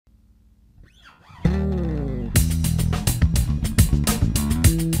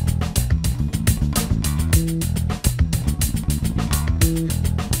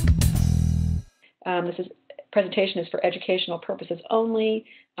Presentation is for educational purposes only.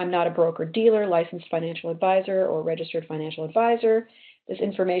 I'm not a broker-dealer, licensed financial advisor, or registered financial advisor. This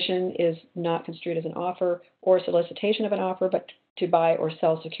information is not construed as an offer or solicitation of an offer, but to buy or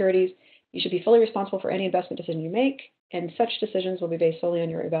sell securities. You should be fully responsible for any investment decision you make, and such decisions will be based solely on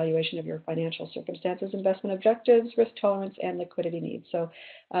your evaluation of your financial circumstances, investment objectives, risk tolerance, and liquidity needs. So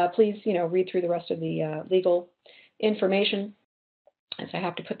please, read through the rest of the legal information, as I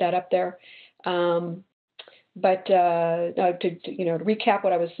have to put that up there. But to recap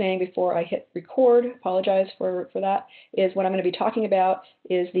what I was saying before I hit record, apologize for that, is what I'm going to be talking about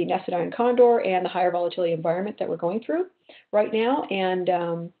is the Nested Iron Condor and the higher volatility environment that we're going through right now. And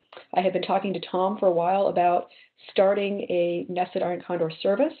I have been talking to Tom for a while about starting a Nested Iron Condor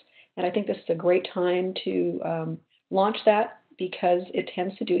service, and I think this is a great time to launch that because it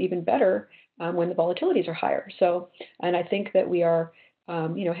tends to do even better when the volatilities are higher. So, and I think that we are,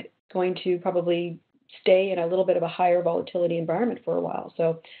 going to probably stay in a little bit of a higher volatility environment for a while.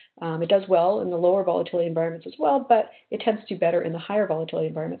 So it does well in the lower volatility environments as well, but it tends to do better in the higher volatility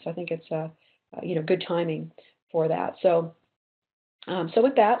environments. So I think it's good timing for that. So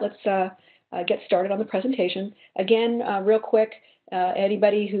with that, let's get started on the presentation. Again, real quick,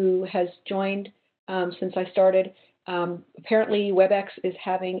 anybody who has joined since I started, apparently WebEx is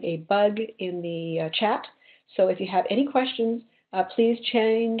having a bug in the chat. So if you have any questions, please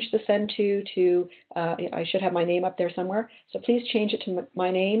change the send to I should have my name up there somewhere. So please change it to my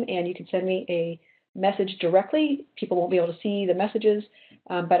name, and you can send me a message directly. People won't be able to see the messages,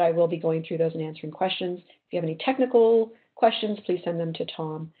 but I will be going through those and answering questions. If you have any technical questions, please send them to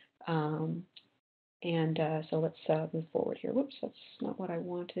Tom. So let's move forward here. Whoops, that's not what I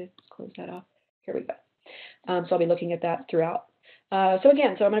wanted. Close that off. Here we go. So I'll be looking at that throughout. So I'm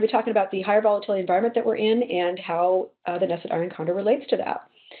going to be talking about the higher volatility environment that we're in and how the Nested Iron Condor relates to that.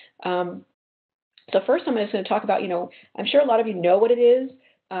 So first I'm just going to talk about, I'm sure a lot of you know what it is,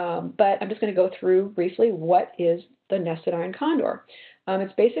 but I'm just going to go through briefly what is the Nested Iron Condor.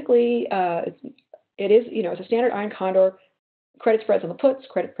 It's basically, it's a standard iron condor, credit spreads on the puts,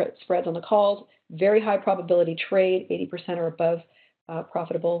 credit spreads on the calls, very high probability trade, 80% or above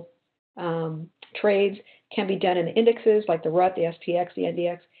profitable trades, can be done in indexes like the RUT, the SPX, the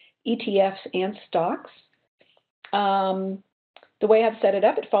NDX, ETFs, and stocks. The way I've set it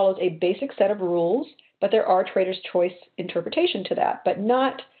up, it follows a basic set of rules, but there are trader's choice interpretation to that, but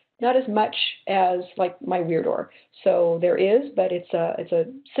not as much as like my Weirdor. So there is, but it's a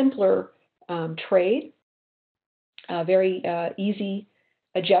simpler trade, very easy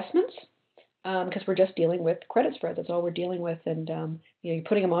adjustments, because we're just dealing with credit spreads. That's all we're dealing with, and you're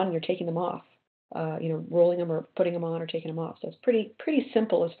putting them on and you're taking them off. Rolling them or putting them on or taking them off. So it's pretty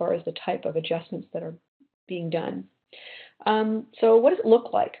simple as far as the type of adjustments that are being done. So what does it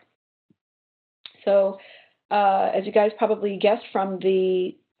look like? So as you guys probably guessed from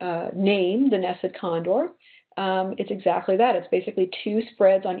the name, the Nested Condor, it's exactly that. It's basically two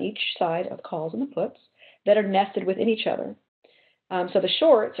spreads on each side of calls and the puts that are nested within each other. So the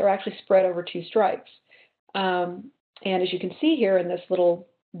shorts are actually spread over two strikes. And as you can see here in this little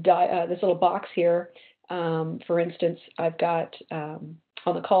box here, for instance, I've got on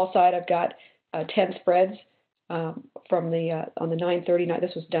the call side, I've got 10 spreads from the on the 939.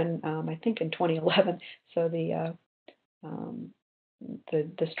 This was done, I think, in 2011. So the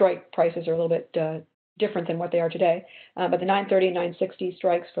strike prices are a little bit different than what they are today. But the 930 and 960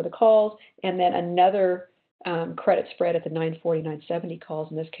 strikes for the calls, and then another credit spread at the 940, 970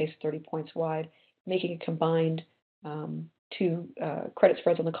 calls. In this case, 30 points wide, making a combined two credit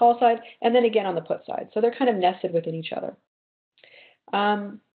spreads on the call side, and then again on the put side. So they're kind of nested within each other.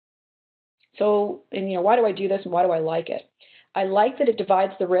 Why do I do this and why do I like it? I like that it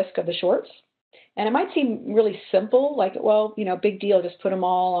divides the risk of the shorts. And it might seem really simple, like, well, big deal, just put them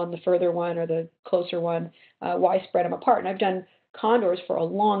all on the further one or the closer one. Why spread them apart? And I've done condors for a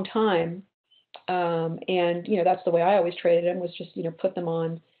long time. And that's the way I always traded them, was just, put them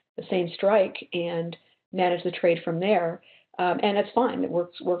on the same strike and manage the trade from there. And it's fine. It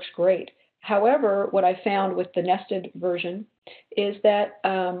works great. However, what I found with the nested version is that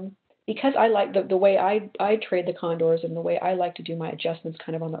because I like the way I trade the condors and the way I like to do my adjustments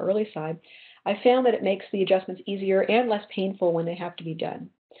kind of on the early side, I found that it makes the adjustments easier and less painful when they have to be done.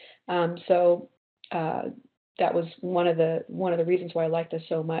 So that was one of the reasons why I like this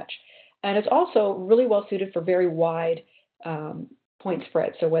so much. And it's also really well suited for very wide point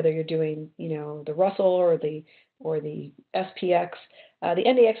spread. So whether you're doing, the Russell or the SPX, the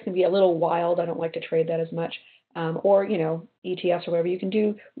NDX can be a little wild. I don't like to trade that as much. Or ETFs or whatever. You can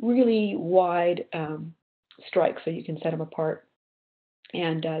do really wide strikes, so you can set them apart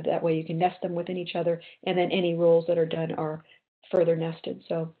And that way you can nest them within each other, and then any rolls that are done are further nested.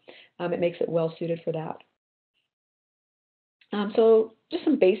 So it makes it well suited for that. So just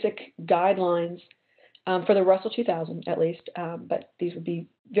some basic guidelines for the Russell 2000 at least, but these would be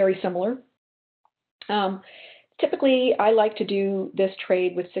very similar. Typically, I like to do this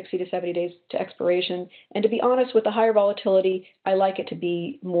trade with 60 to 70 days to expiration. And to be honest, with the higher volatility, I like it to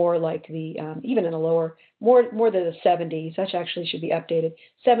be more like the, even in a lower, more than the 70, such actually should be updated.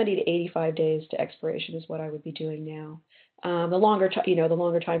 70 to 85 days to expiration is what I would be doing now. The longer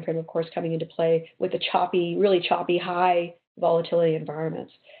time frame, of course, coming into play with the choppy, really choppy, high volatility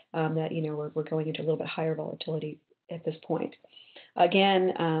environments that, we're going into a little bit higher volatility at this point.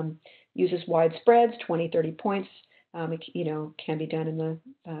 Again, uses wide spreads, 20, 30 points. It, can be done in the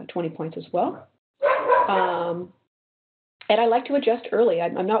 20 points as well. And I like to adjust early.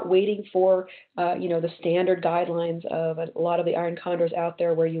 I'm not waiting for, the standard guidelines of a lot of the iron condors out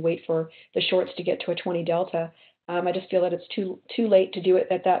there where you wait for the shorts to get to a 20 delta. I just feel that it's too late to do it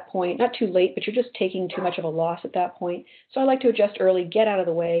at that point. Not too late, but you're just taking too much of a loss at that point. So I like to adjust early, get out of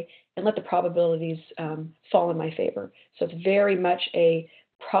the way, and let the probabilities fall in my favor. So it's very much a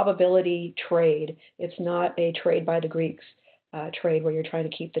probability trade. It's not a trade by the Greeks trade where you're trying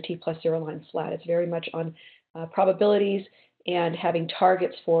to keep the T+0 line flat. It's very much on probabilities and having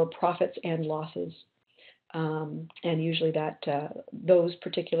targets for profits and losses. And usually that those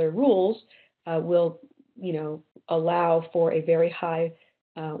particular rules will, allow for a very high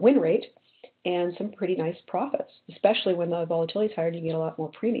win rate and some pretty nice profits, especially when the volatility is higher and you get a lot more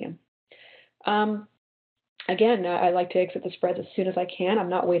premium. Again, I like to exit the spreads as soon as I can. I'm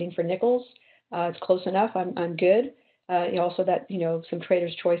not waiting for nickels. It's close enough. I'm good. Also, that some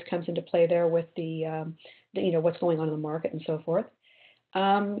trader's choice comes into play there with the what's going on in the market and so forth.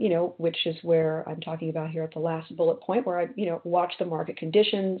 Which is where I'm talking about here at the last bullet point, where I watch the market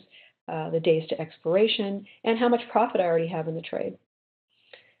conditions, the days to expiration, and how much profit I already have in the trade.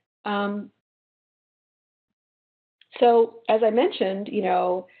 So as I mentioned,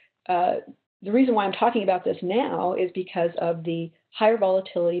 the reason why I'm talking about this now is because of the higher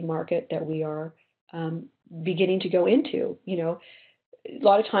volatility market that we are beginning to go into. A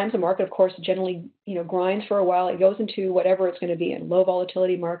lot of times the market, of course, generally, grinds for a while. It goes into whatever it's going to be in, low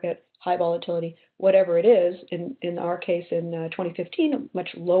volatility market, high volatility, whatever it is. In our case, in 2015, a much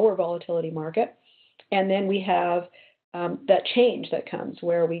lower volatility market. And then we have that change that comes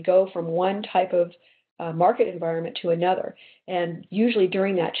where we go from one type of market environment to another. And usually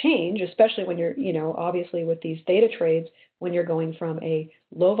during that change, especially when you're, obviously with these theta trades, when you're going from a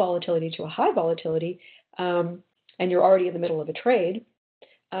low volatility to a high volatility, and you're already in the middle of a trade,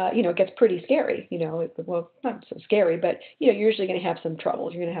 it gets pretty scary. Well, not so scary, but you're usually going to have some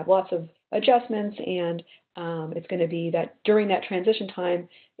troubles. You're going to have lots of adjustments, and it's going to be that during that transition time,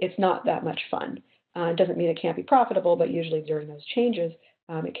 it's not that much fun. It doesn't mean it can't be profitable, but usually during those changes,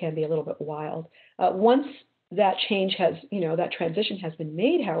 it can be a little bit wild. Once that change has, that transition has been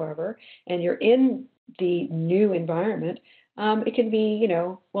made, however, and you're in the new environment, it can be,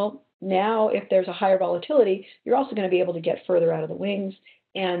 well, now if there's a higher volatility, you're also going to be able to get further out of the wings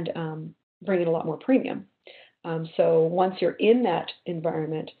and bring in a lot more premium. So once you're in that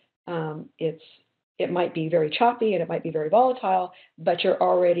environment, it might be very choppy and it might be very volatile, but you're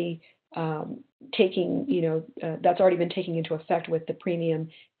already taking, that's already been taken into effect with the premium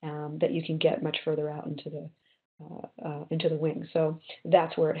that you can get much further out into the wing. So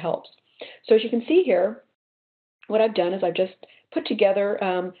that's where it helps. So as you can see here, what I've done is I've just put together,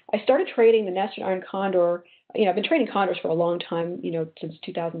 I started trading the Nested Iron Condor. I've been trading condors for a long time, since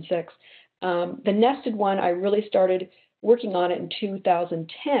 2006. The nested one, I really started working on it in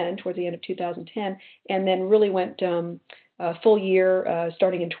 2010, towards the end of 2010, and then really went full year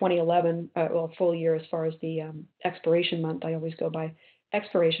starting in 2011, full year as far as the expiration month. I always go by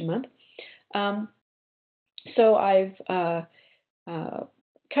expiration month. So I've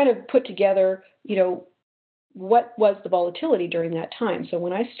kind of put together, what was the volatility during that time. So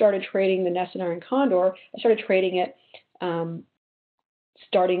when I started trading the Nested Iron Condor, I started trading it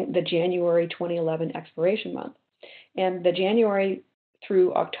starting the January 2011 expiration month. And the January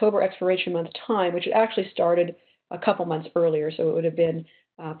through October expiration month time, which actually started a couple months earlier, so it would have been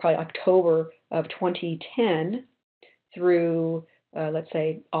probably October of 2010 through, let's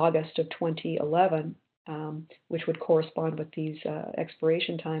say, August of 2011, which would correspond with these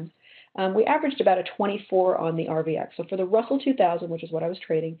expiration times. We averaged about a 24 on the RVX. So for the Russell 2000, which is what I was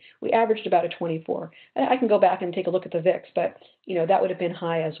trading, we averaged about a 24. I can go back and take a look at the VIX, but that would have been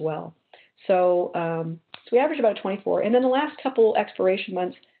high as well. So, so we averaged about a 24. And then the last couple expiration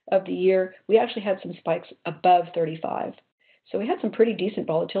months of the year, we actually had some spikes above 35. So we had some pretty decent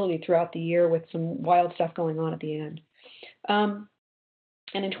volatility throughout the year with some wild stuff going on at the end. And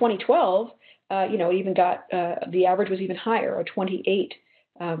in 2012, it even got, the average was even higher, a 28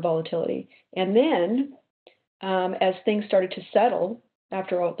 volatility. And then as things started to settle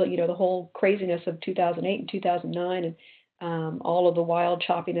after all the whole craziness of 2008 and 2009 and all of the wild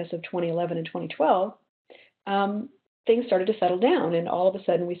choppiness of 2011 and 2012, things started to settle down, and all of a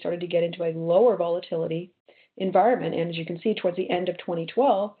sudden we started to get into a lower volatility environment. And as you can see, towards the end of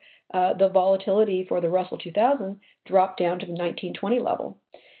 2012, the volatility for the Russell 2000 dropped down to the 1920 level.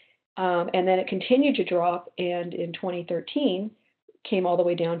 And then it continued to drop, and in 2013 came all the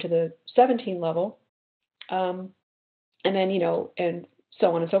way down to the 17 level. And then, and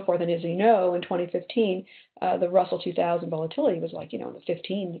so on and so forth. And as you know, in 2015, the Russell 2000 volatility was like, in the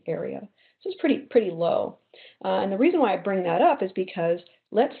 15 area. So it's pretty low. And the reason why I bring that up is because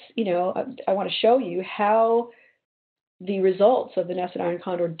I want to show you how the results of the Nested Iron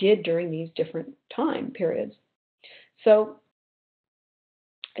Condor did during these different time periods. So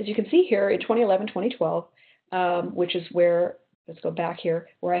as you can see here in 2011, 2012, which is where, let's go back here,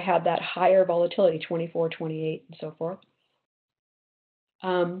 where I had that higher volatility, 24, 28, and so forth.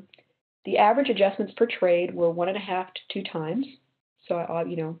 The average adjustments per trade were 1.5 to 2 times. So,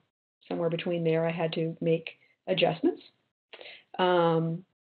 somewhere between there, I had to make adjustments.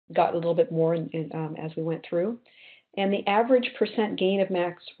 Got a little bit more as we went through. And the average percent gain of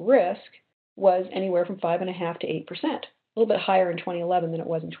max risk was anywhere from 5.5 to 8%, a little bit higher in 2011 than it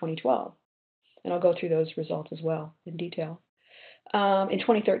was in 2012. And I'll go through those results as well in detail. In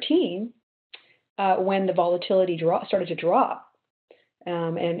 2013, when the volatility started to drop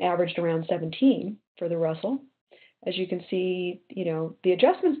and averaged around 17 for the Russell, as you can see, the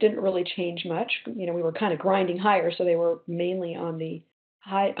adjustments didn't really change much. We were kind of grinding higher, so they were mainly on the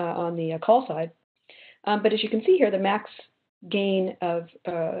call side. But as you can see here, the max gain of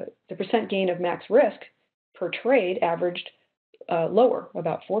the percent gain of max risk per trade averaged lower,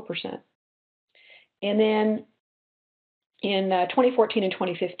 about 4%. And then in 2014 and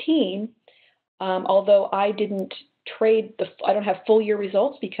 2015, although I didn't trade I don't have full year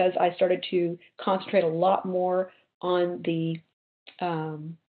results because I started to concentrate a lot more on the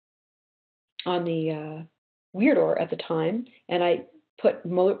Weird Or at the time, and I put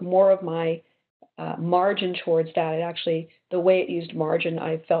more of my margin towards that. It actually, the way it used margin,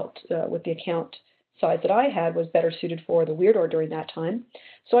 I felt with the account size that I had was better suited for the Weird Or during that time.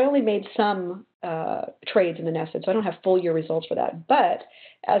 So I only made some trades in the Nested, so I don't have full year results for that. But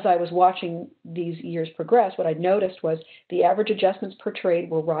as I was watching these years progress, what I noticed was the average adjustments per trade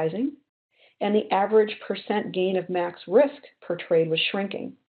were rising, and the average percent gain of max risk per trade was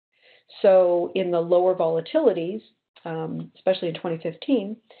shrinking. So in the lower volatilities, especially in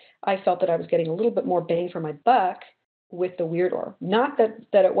 2015, I felt that I was getting a little bit more bang for my buck with the Weird Or. Not that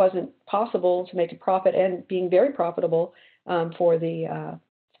it wasn't possible to make a profit and being very profitable for the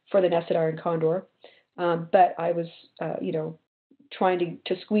Nested Iron Condor, but I was, trying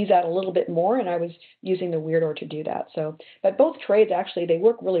to squeeze out a little bit more, and I was using the Weird Or to do that. So, but both trades actually, they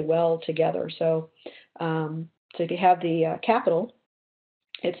work really well together. So, if you have the capital,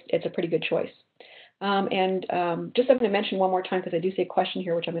 it's a pretty good choice. And just I'm going to mention one more time because I do see a question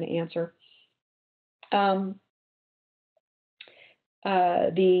here which I'm going to answer.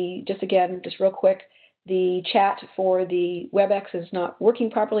 Just real quick, the chat for the WebEx is not working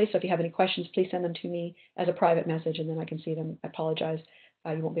properly, so if you have any questions, please send them to me as a private message, and then I can see them. I apologize.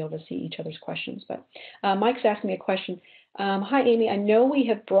 You won't be able to see each other's questions. But Mike's asking me a question. Hi, Amy. I know we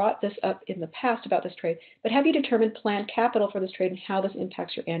have brought this up in the past about this trade, but have you determined planned capital for this trade and how this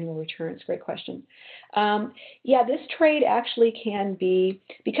impacts your annual returns? Great question. Yeah, this trade actually can be,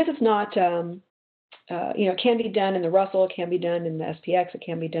 because it's not, it can be done in the Russell, it can be done in the SPX, it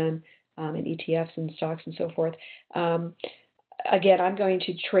can be done in ETFs and stocks and so forth. Again, I'm going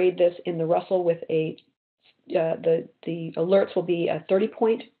to trade this in the Russell with the alerts will be a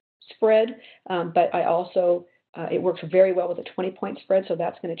 30-point spread, but I also, it works very well with a 20-point spread, so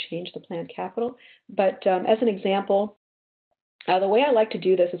that's going to change the planned capital. But as an example, the way I like to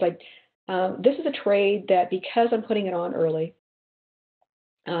do this is this is a trade that, because I'm putting it on early,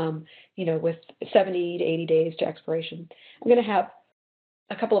 with 70 to 80 days to expiration, I'm going to have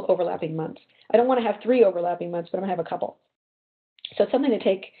a couple of overlapping months. I don't want to have 3 overlapping months, but I'm going to have a couple. So it's something to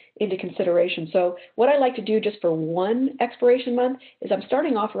take into consideration. So what I like to do just for one expiration month is I'm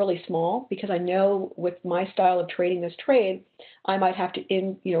starting off really small, because I know with my style of trading this trade, I might have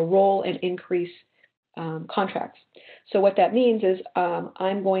to roll and increase contracts. So what that means is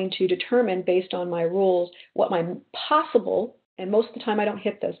I'm going to determine, based on my rules, what my possible, and most of the time I don't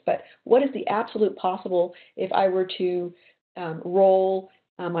hit this, but what is the absolute possible if I were to roll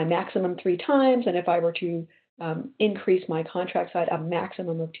my maximum 3 times, and if I were to increase my contract size a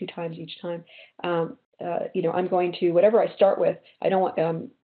maximum of 2 times each time, I'm going to, whatever I start with, I don't want,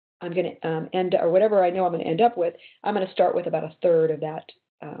 I'm going to end, or whatever I know I'm going to end up with, I'm going to start with about a third of that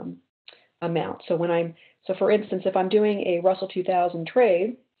amount. So for instance, if I'm doing a Russell 2000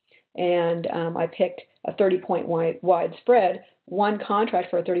 trade and I picked a 30-point wide spread, one contract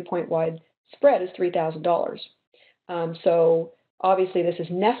for a 30-point wide spread is $3,000. So obviously this is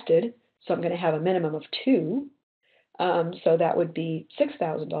nested, so I'm going to have a minimum of 2. So that would be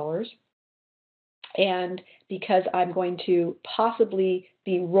 $6,000. And because I'm going to possibly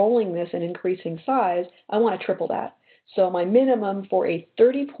be rolling this and increasing size, I want to triple that. So my minimum for a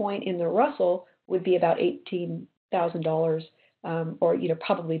 30-point in the Russell would be about $18,000, or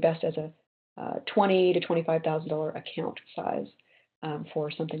probably best as a $20,000 to $25,000 account size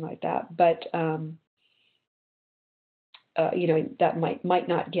for something like that. But that might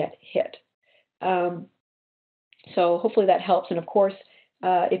not get hit. So hopefully that helps. And of course,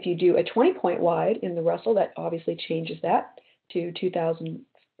 if you do a 20-point wide in the Russell, that obviously changes that to $2,000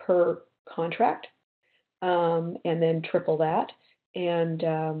 per contract, and then triple that. And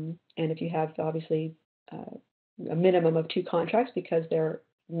if you have obviously a minimum of 2 contracts because they're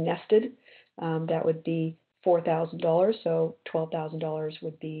nested, that would be $4,000. So $12,000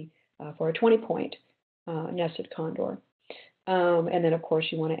 would be for a 20-point nested condor. And then of course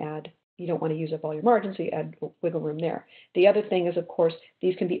you want to add. You don't want to use up all your margin, so you add wiggle room there. The other thing is, of course,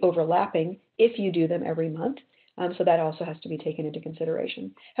 these can be overlapping if you do them every month, so that also has to be taken into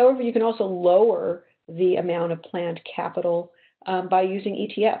consideration. However, you can also lower the amount of planned capital by using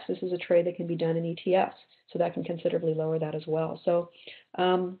ETFs. This is a trade that can be done in ETFs, so that can considerably lower that as well. So,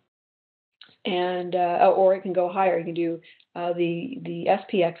 or it can go higher. You can do the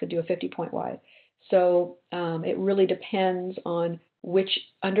SPX and do a 50-point wide. So it really depends on which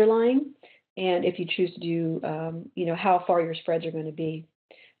underlying, and if you choose to do, how far your spreads are going to be.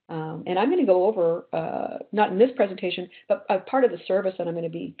 And I'm going to go over, not in this presentation, but a part of the service that I'm going to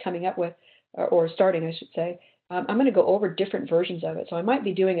be coming up with, or starting, I should say, I'm going to go over different versions of it. So I might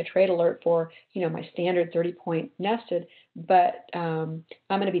be doing a trade alert for, my standard 30-point nested, but I'm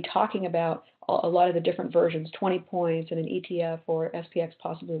going to be talking about a lot of the different versions, 20 points and an ETF or SPX,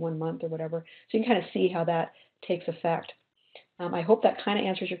 possibly 1 month or whatever. So you can kind of see how that takes effect. I hope that kind of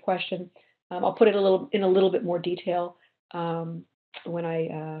answers your question. I'll put it in a little bit more detail when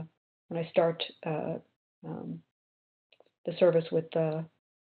I start the service with the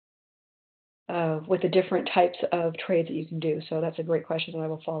different types of trades that you can do. So that's a great question, and I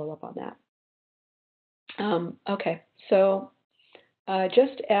will follow up on that. Okay, so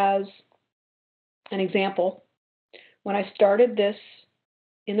just as an example, when I started this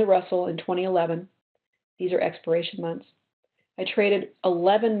in the Russell in 2011, these are expiration months. I traded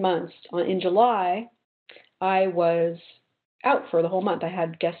 11 months. In July, I was out for the whole month. I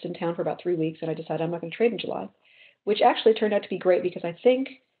had guests in town for about 3 weeks, and I decided I'm not going to trade in July, which actually turned out to be great because I think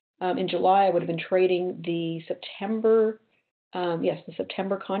in July I would have been trading the September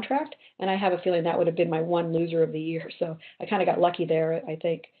contract, and I have a feeling that would have been my one loser of the year. So I kind of got lucky there, I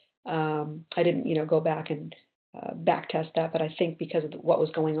think. I didn't, go back and back test that, but I think because of what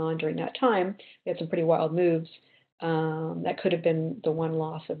was going on during that time, we had some pretty wild moves. That could have been the one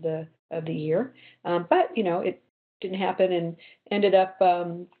loss of the year, but it didn't happen, and ended up,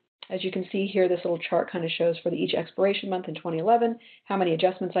 as you can see here, this little chart kind of shows for each expiration month in 2011 how many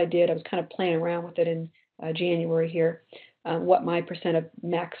adjustments I did. I was kind of playing around with it in January here, what my percent of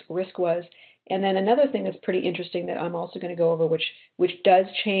max risk was. And then another thing that's pretty interesting that I'm also going to go over, which does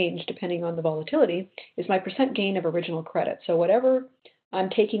change depending on the volatility, is my percent gain of original credit. So whatever I'm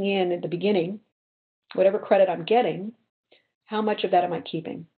taking in at the beginning, whatever credit I'm getting, how much of that am I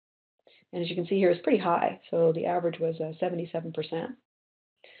keeping? And as you can see here, it's pretty high. So the average was 77%,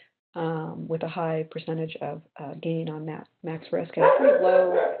 with a high percentage of gain on max risk and pretty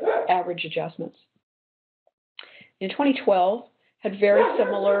low average adjustments. In 2012, had very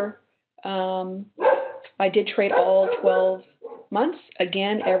similar. I did trade all 12 months.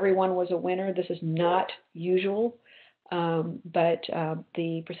 Again, everyone was a winner. This is not usual. But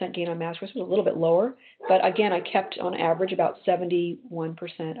the percent gain on max risk was a little bit lower. But again, I kept on average about 71%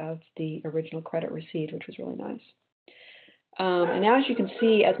 of the original credit received, which was really nice. And now, as you can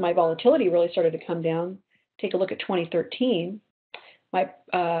see, as my volatility really started to come down, take a look at 2013, my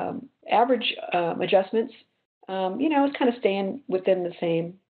average adjustments, was kind of staying within the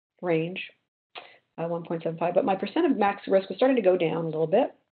same range, 1.75. But my percent of max risk was starting to go down a little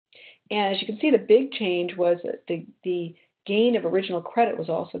bit. And as you can see, the big change was that the gain of original credit was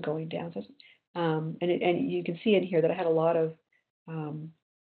also going down. So And you can see in here that I had a lot of um,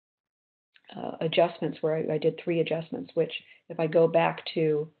 adjustments where I did 3 adjustments, which if I go back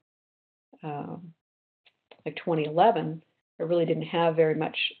to um, like 2011, I really didn't have very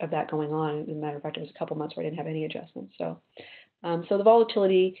much of that going on. As a matter of fact, it was a couple months where I didn't have any adjustments. So the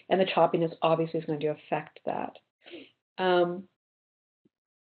volatility and the choppiness obviously is going to affect that. Um,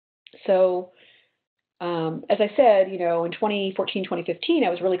 so as I said, in 2014, 2015, I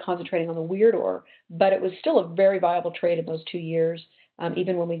was really concentrating on the weird ore, but it was still a very viable trade in those 2 years,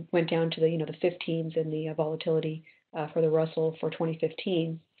 even when we went down to the 15s in the volatility for the Russell for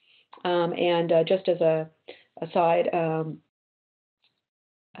 2015. And just as a aside, and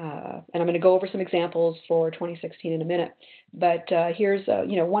I'm going to go over some examples for 2016 in a minute, but here's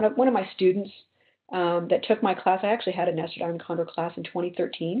one of my students that took my class. I actually had a Nested Iron Condor class in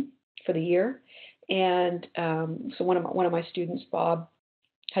 2013 for the year, and so one of my students, Bob,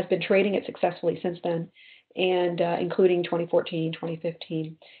 has been trading it successfully since then, and including 2014,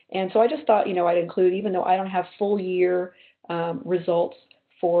 2015. And so I just thought, I'd include, even though I don't have full year results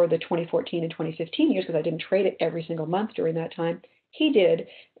for the 2014 and 2015 years, because I didn't trade it every single month during that time. He did,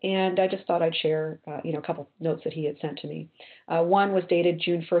 and I just thought I'd share, a couple notes that he had sent to me. One was dated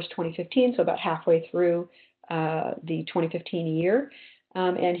June 1st, 2015, so about halfway through the 2015 year.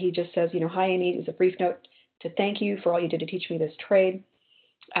 And he just says, hi, Amy, it's a brief note to thank you for all you did to teach me this trade.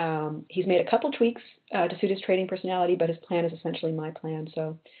 He's made a couple tweaks to suit his trading personality, but his plan is essentially my plan.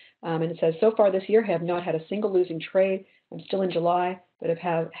 So, and it says, so far this year, I have not had a single losing trade. I'm still in July, but I've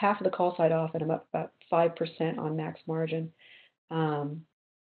had half of the call side off, and I'm up about 5% on max margin.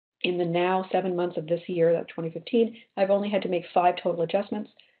 In the now 7 months of this year, that 2015, I've only had to make 5 total adjustments.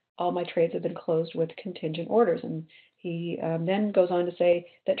 All my trades have been closed with contingent orders. And he then goes on to say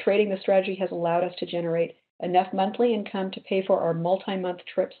that trading this strategy has allowed us to generate enough monthly income to pay for our multi-month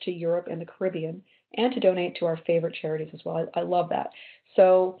trips to Europe and the Caribbean, and to donate to our favorite charities as well. I love that.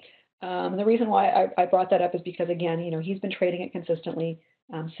 So the reason why I brought that up is because, again, he's been trading it consistently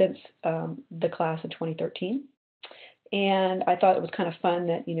since the class in 2013. And I thought it was kind of fun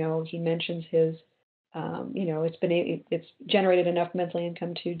that, he mentions his, it's generated enough monthly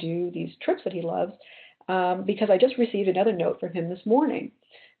income to do these trips that he loves, because I just received another note from him this morning,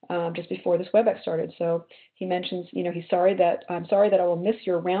 just before this WebEx started. So he mentions, I'm sorry that I will miss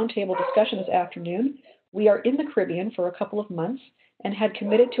your roundtable discussion this afternoon. We are in the Caribbean for a couple of months and had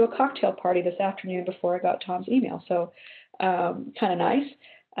committed to a cocktail party this afternoon before I got Tom's email. So kind of nice.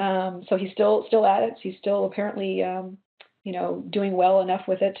 So he's still at it. He's still apparently, doing well enough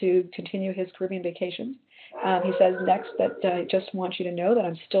with it to continue his Caribbean vacations. He says next that I just want you to know that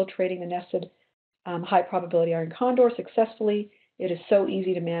I'm still trading the nested high probability Iron Condor successfully. It is so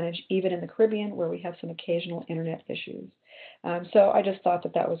easy to manage, even in the Caribbean, where we have some occasional internet issues. So I just thought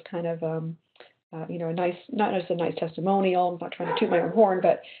that was kind of, a nice, not just a nice testimonial. I'm not trying to toot my own horn,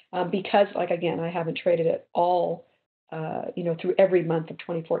 but because, again, I haven't traded it all, through every month of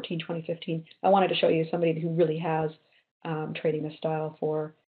 2014, 2015, I wanted to show you somebody who really has trading this style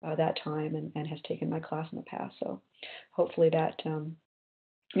for that time and has taken my class in the past. So hopefully that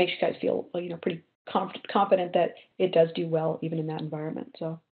makes you guys feel, pretty confident that it does do well even in that environment.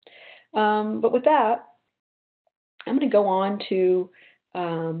 So, but with that, I'm going to go on to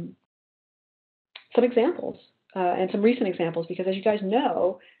some examples and some recent examples, because as you guys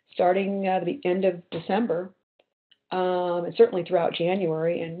know, starting at the end of December, and certainly throughout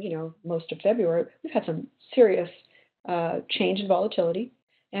January and most of February, we've had some serious change in volatility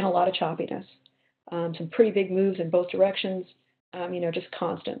and a lot of choppiness. Some pretty big moves in both directions, just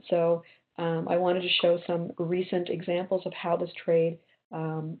constant. So I wanted to show some recent examples of how this trade,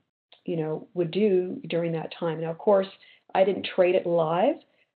 would do during that time. Now, of course, I didn't trade it live,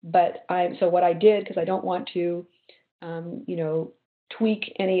 but so what I did, because I don't want to,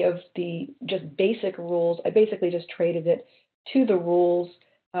 tweak any of the just basic rules, I basically just traded it to the rules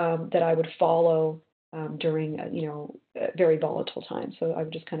that I would follow during, very volatile times. So I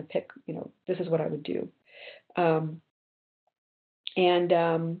would just kind of pick, this is what I would do.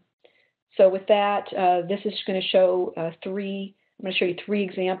 So with that, this is going to show I'm going to show you 3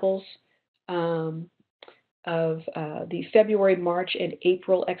 examples of the February, March, and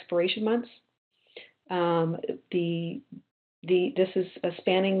April expiration months. This is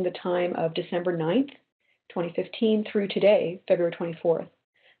spanning the time of December 9th, 2015 through today, February 24th,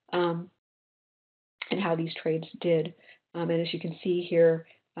 and how these trades did. And as you can see here,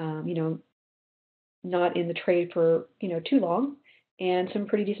 not in the trade for, too long, and some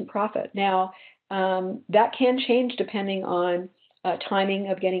pretty decent profit. Now, that can change depending on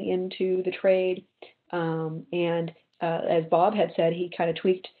timing of getting into the trade. And as Bob had said, he kind of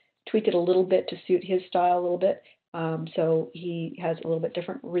tweaked tweaked it a little bit to suit his style a little bit. So he has a little bit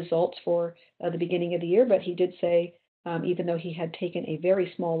different results for the beginning of the year, but he did say, even though he had taken a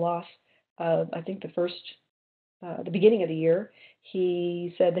very small loss of, I think, the beginning of the year,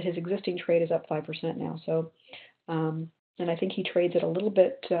 he said that his existing trade is up 5% now. So, and I think he trades it a little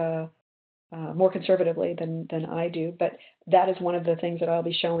bit more conservatively than I do, but that is one of the things that I'll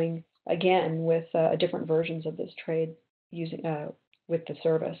be showing again with different versions of this trade using with the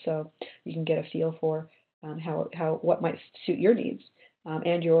service, so you can get a feel for what might suit your needs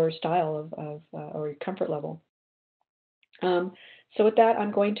and your style of or your comfort level. So with that,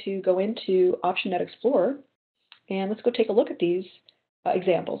 I'm going to go into OptionNet Explorer, and let's go take a look at these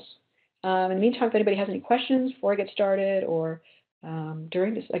examples. In the meantime, if anybody has any questions before I get started or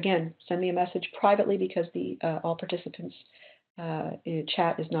during this, again, send me a message privately because the all participants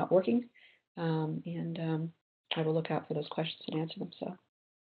chat is not working, and I will look out for those questions and answer them. So,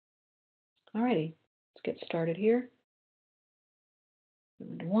 alrighty, let's get started here.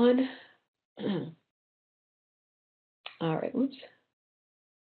 Number one. All right, oops.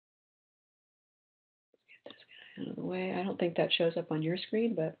 Get this guy out of the way. I don't think that shows up on your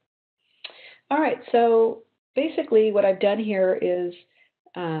screen, but all right. So basically, what I've done here is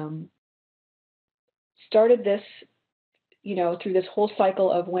started this, through this whole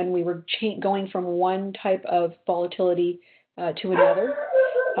cycle of when we were going from one type of volatility to another.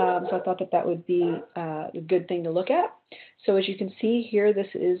 So I thought that would be a good thing to look at. So as you can see here, this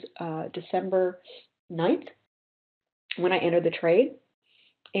is December 9th when I entered the trade.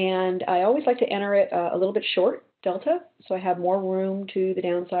 And I always like to enter it a little bit short, delta, so I have more room to the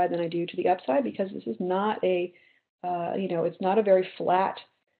downside than I do to the upside, because this is not a, it's not a very flat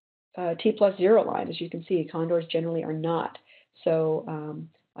T+0 line. As you can see, condors generally are not. So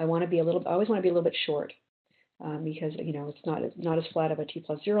I always want to be a little bit short because, it's not as flat of a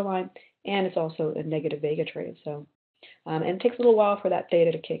T+0 line, and it's also a negative vega trade. So, and it takes a little while for that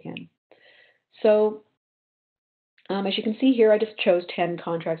theta to kick in. So as you can see here, I just chose 10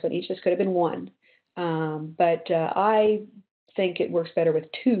 contracts on each. This could have been one, but I think it works better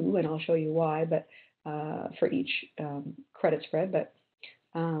with 2, and I'll show you why. But for each credit spread, but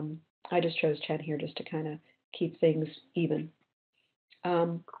I just chose 10 here just to kind of keep things even.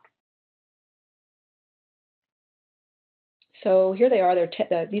 So here they are.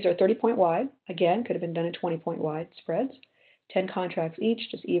 These are 30-point wide. Again, could have been done in 20-point wide spreads. 10 contracts each,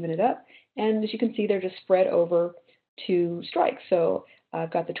 just even it up. And as you can see, they're just spread over 2 strikes. So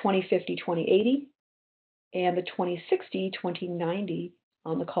I've got the 2050, 2080, and the 2060, 2090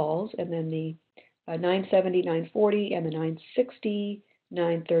 on the calls, and then the 970, 940, and the 960,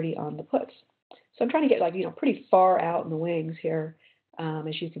 930 on the puts. So I'm trying to get pretty far out in the wings here,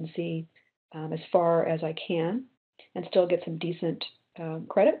 as you can see, as far as I can, and still get some decent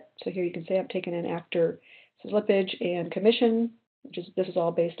credit. So here you can see I'm taking in after slippage and commission, this is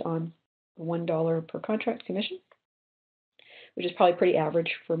all based on $1 per contract commission, which is probably pretty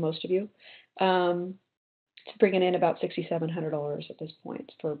average for most of you. It's bringing in about $6,700 at this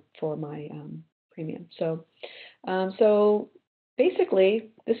point for my premium. So, so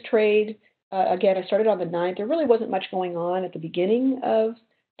basically, this trade, again, I started on the 9th. There really wasn't much going on at the beginning of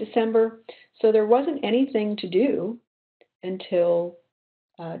December, so there wasn't anything to do until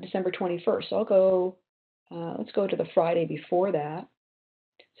December 21st. So I'll go, let's go to the Friday before that.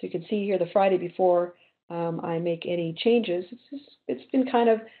 So you can see here the Friday before I make any changes, it's been kind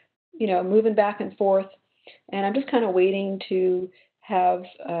of, moving back and forth, and I'm just kind of waiting to have,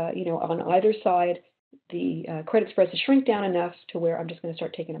 on either side, the credit spreads to shrink down enough to where I'm just going to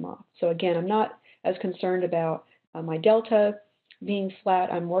start taking them off. So again, I'm not as concerned about my delta being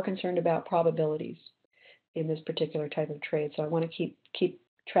flat. I'm more concerned about probabilities in this particular type of trade. So I want to keep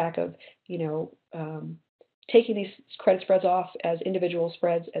track of, taking these credit spreads off as individual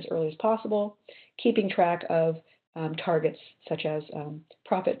spreads as early as possible, keeping track of targets such as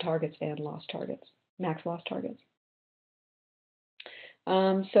profit targets and loss targets, max loss targets.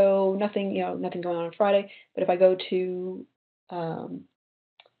 So nothing, nothing going on Friday. But if I go to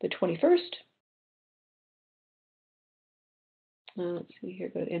the 21st, let's see here,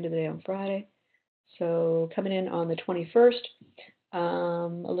 go to the end of the day on Friday. So coming in on the 21st,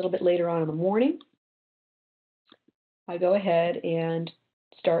 a little bit later on in the morning, I go ahead and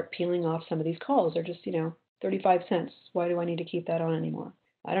start peeling off some of these calls. They're just, 35 cents. Why do I need to keep that on anymore?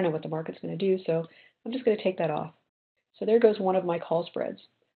 I don't know what the market's going to do, so I'm just going to take that off. So there goes one of my call spreads.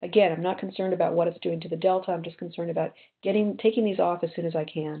 Again, I'm not concerned about what it's doing to the delta. I'm just concerned about taking these off as soon as I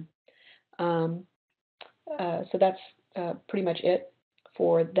can. So that's pretty much it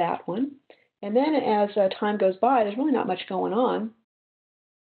for that one. And then as time goes by, there's really not much going on.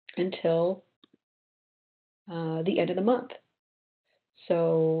 until the end of the month.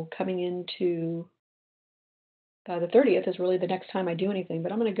 So coming into the 30th is really the next time I do anything,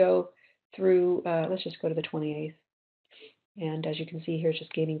 but I'm going to go through, let's just go to the 28th. And as you can see here, it's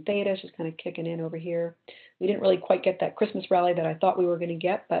just gaining theta, it's just kind of kicking in over here. We didn't really quite get that Christmas rally that I thought we were going to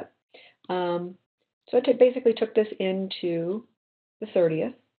get, but so I basically took this into the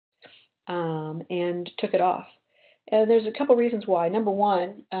 30th and took it off. And there's a couple reasons why. Number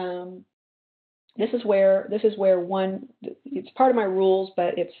one, this is where one, it's part of my rules,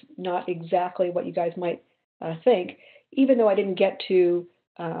 but it's not exactly what you guys might think. Even though I didn't get to,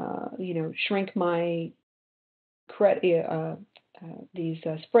 shrink my credit, these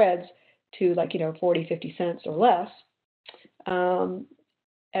spreads to 40, 50 cents or less,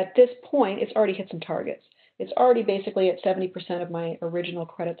 at this point, it's already hit some targets. It's already basically at 70% of my original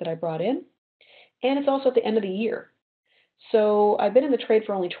credit that I brought in, and it's also at the end of the year. So I've been in the trade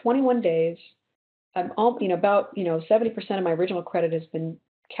for only 21 days. I'm all, about 70% of my original credit has been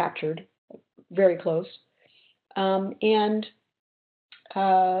captured, very close, and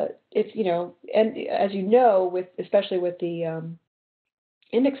it's and as you know, especially with the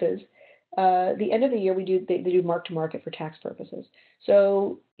indexes, the end of the year they do mark to market for tax purposes.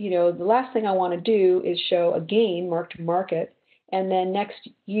 So the last thing I want to do is show a gain mark to market, and then next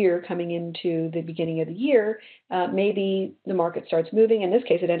year coming into the beginning of the year, maybe the market starts moving. In this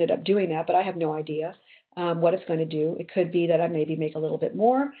case, it ended up doing that, but I have no idea what it's going to do. It could be that I maybe make a little bit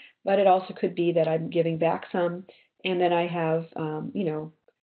more, but it also could be that I'm giving back some, and then I have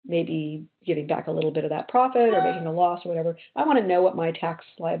maybe giving back a little bit of that profit or making a loss or whatever. I want to know what my tax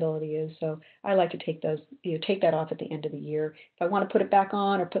liability is, so I like to take those, take that off at the end of the year. If I want to put it back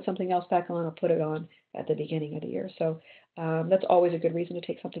on or put something else back on, I'll put it on at the beginning of the year. So that's always a good reason to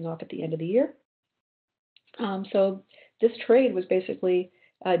take something off at the end of the year. So this trade was basically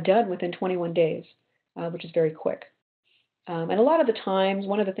done within 21 days, which is very quick. And a lot of the times,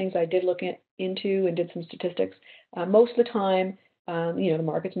 one of the things I did look into and did some statistics, most of the time, the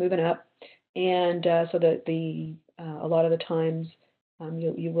market's moving up, and so that a lot of the times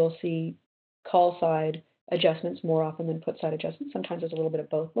you will see call side adjustments more often than put side adjustments. Sometimes there's a little bit of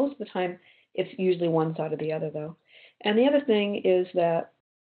both. Most of the time, it's usually one side or the other, though. And the other thing is that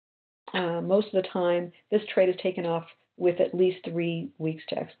most of the time, this trade is taken off with at least 3 weeks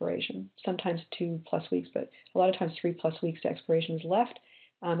to expiration, sometimes 2+ weeks, but a lot of times 3+ weeks to expiration is left.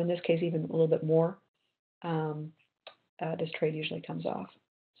 In this case, even a little bit more. This trade usually comes off.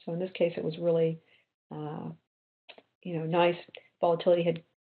 So in this case, it was really, nice. Volatility had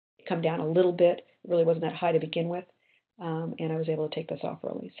come down a little bit. It really wasn't that high to begin with, and I was able to take this off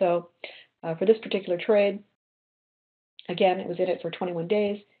early. So for this particular trade, again, it was in it for 21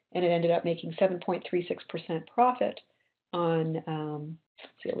 days, and it ended up making 7.36% profit on,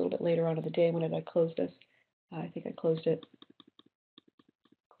 see, a little bit later on in the day. When did I close this? I think I closed it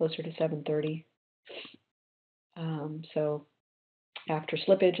closer to 7:30. So after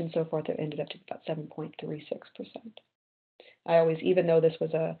slippage and so forth, it ended up to about 7.36%. I always, even though this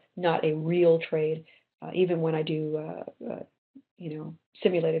was not a real trade, even when I do,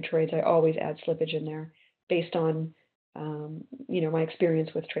 simulated trades, I always add slippage in there based on, my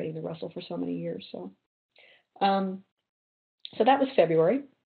experience with trading the Russell for so many years. So, so that was February.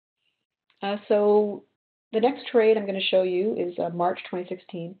 So the next trade I'm going to show you is March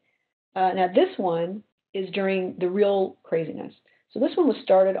 2016. Now this one is during the real craziness. So this one was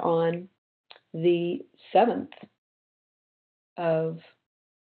started on the 7th of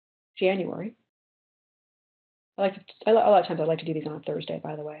January. A lot of times I like to do these on a Thursday,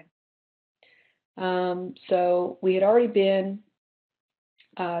 by the way. So we had already been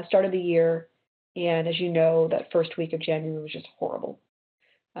started the year, and as you know, that first week of January was just horrible.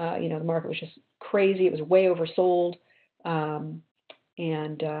 The market was just crazy. It was way oversold.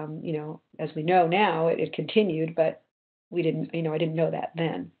 And as we know now, it continued, but we didn't, I didn't know that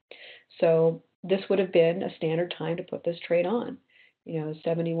then. So this would have been a standard time to put this trade on.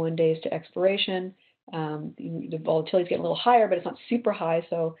 71 days to expiration. The volatility is getting a little higher, but it's not super high,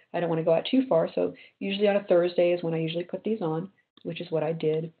 so I don't want to go out too far. So usually on a Thursday is when I usually put these on, which is what I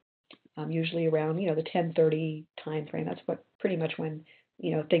did. Usually around, the 10:30 time frame. That's what pretty much when,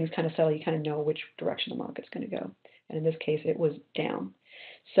 things kind of settle, you kind of know which direction the market's going to go. And in this case, it was down.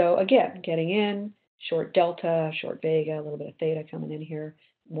 So again, getting in, short delta, short vega, a little bit of theta coming in here,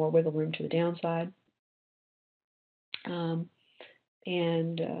 more wiggle room to the downside.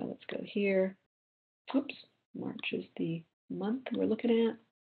 Let's go here. Oops, March is the month we're looking at.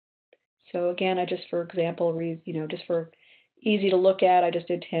 So again, I just, for example, just for easy to look at, I just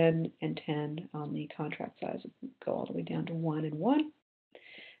did 10 and 10 on the contract size. Go all the way down to 1 and 1.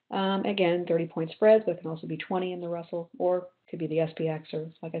 Again, 30-point spreads, but it can also be 20 in the Russell, or could be the SPX, or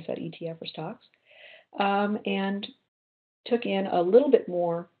like I said, ETF or stocks. And took in a little bit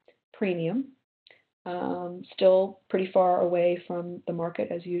more premium, still pretty far away from the market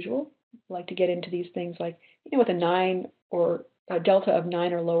as usual. I like to get into these things like, with a 9 or a delta of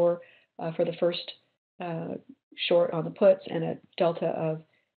 9 or lower for the first short on the puts, and a delta of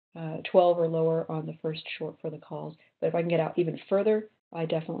 12 or lower on the first short for the calls. But if I can get out even further, I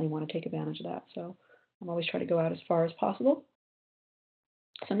definitely want to take advantage of that. So I'm always trying to go out as far as possible.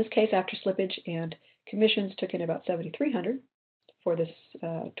 So in this case, after slippage and commissions, took in about 7,300 for this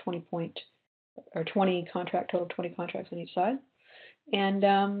 20 contract, total 20 contracts on each side. And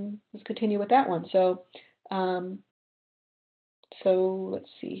let's continue with that one. So let's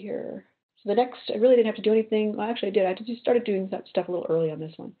see here. So the next, I really didn't have to do anything. Well, actually, I did. I just started doing that stuff a little early on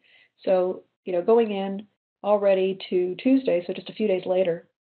this one. So, going in already to Tuesday, so just a few days later,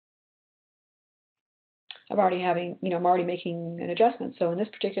 I'm already making an adjustment. So in this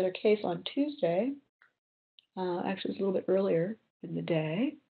particular case on Tuesday, actually it was a little bit earlier in the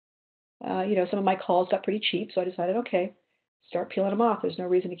day, some of my calls got pretty cheap, so I decided, okay, start peeling them off. There's no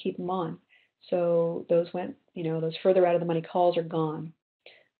reason to keep them on. So those went, those further out of the money calls are gone.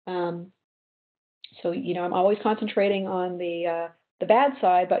 So, I'm always concentrating on the bad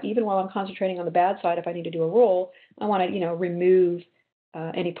side, but even while I'm concentrating on the bad side, if I need to do a roll, I want to, remove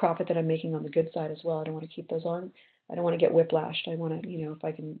any profit that I'm making on the good side as well. I don't want to keep those on. I don't want to get whiplashed. I want to, if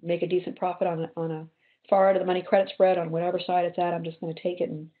I can make a decent profit on a far out of the money credit spread on whatever side it's at, I'm just going to take it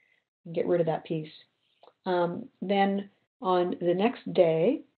and get rid of that piece. Then on the next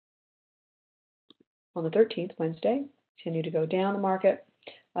day, on the 13th, Wednesday, continued to go down the market,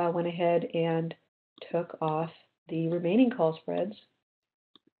 went ahead and took off the remaining call spreads,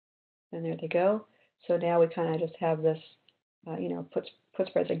 and there they go. So now we kind of just have this, put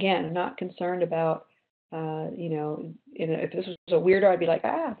spreads again. I'm not concerned about, if this was a weirdo, I'd be like,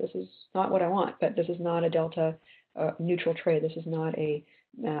 this is not what I want. But this is not a delta neutral trade. This is not a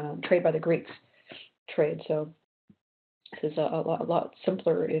trade by the Greeks trade. So this is a lot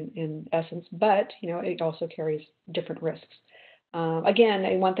simpler in essence, but it also carries different risks.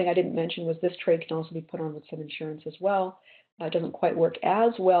 Again, one thing I didn't mention was this trade can also be put on with some insurance as well. It doesn't quite work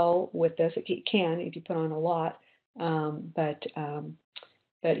as well with this. It can if you put on a lot, but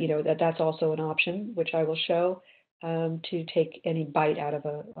that's also an option, which I will show, to take any bite out of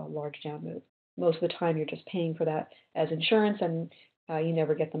a large down move. Most of the time, you're just paying for that as insurance, and you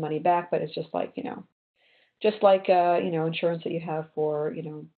never get the money back. But it's just like insurance that you have for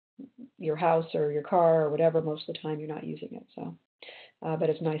your house or your car or whatever. Most of the time, you're not using it. So, but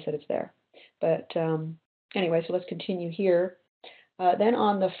it's nice that it's there. But anyway, so let's continue here. Then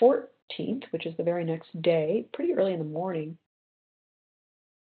on the 14th, which is the very next day, pretty early in the morning.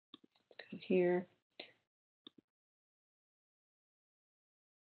 Let's go here.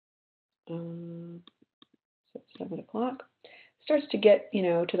 So 7 o'clock. Starts to get,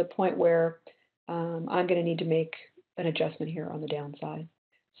 to the point where I'm going to need to make an adjustment here on the downside.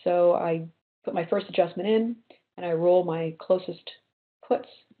 So I put my first adjustment in, and I roll my closest puts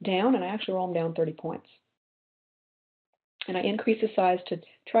down, and I actually roll them down 30 points. And I increase the size to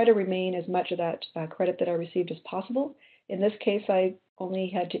try to remain as much of that credit that I received as possible. In this case, I only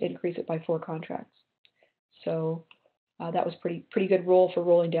had to increase it by 4 contracts. So that was pretty good roll for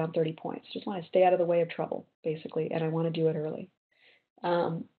rolling down 30 points. Just want to stay out of the way of trouble, basically, and I want to do it early.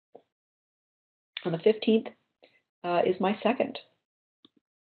 On the 15th is my second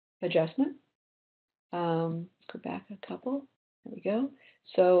adjustment. Go back a couple. There we go.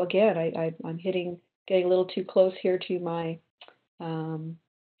 So again, I'm getting a little too close here to my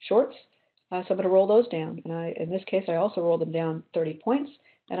shorts. So I'm going to roll those down. And in this case, I also rolled them down 30 points,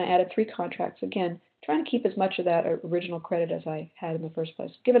 and I added 3 contracts. Again, trying to keep as much of that original credit as I had in the first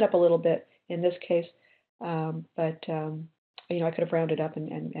place. Give it up a little bit in this case, but I could have rounded up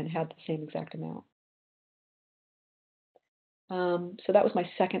and had the same exact amount. So that was my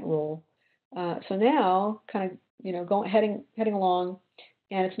second roll. So now, kind of, heading along,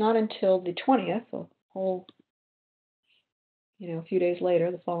 and it's not until the 20th, a whole, a few days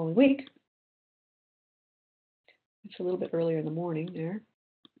later, the following week. It's a little bit earlier in the morning there.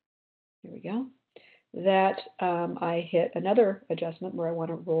 Here we go. That I hit another adjustment where I want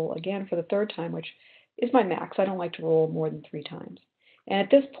to roll again for the 3rd time, which is my max. I don't like to roll more than 3 times. And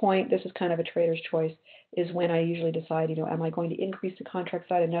at this point, this is kind of a trader's choice, is when I usually decide, am I going to increase the contract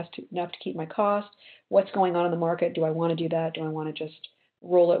side enough to keep my cost? What's going on in the market? Do I want to do that? Do I want to just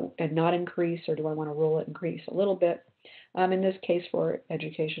roll it and not increase, or do I want to roll it and increase a little bit? In this case, for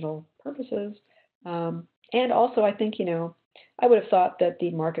educational purposes. And also, I think, I would have thought that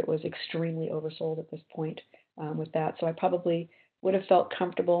the market was extremely oversold at this point with that. So I probably would have felt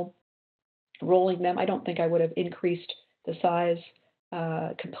comfortable rolling them. I don't think I would have increased the size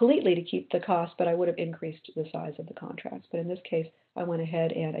completely to keep the cost, but I would have increased the size of the contracts. But in this case, I went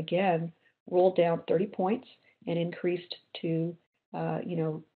ahead and again rolled down 30 points and increased to,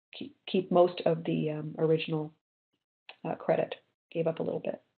 keep most of the original credit. Gave up a little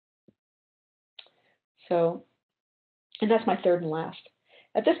bit. So, and that's my third and last.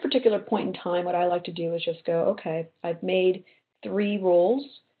 At this particular point in time, what I like to do is just go, okay, I've made 3 rolls.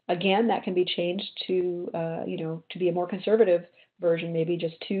 Again, that can be changed to, to be a more conservative version, maybe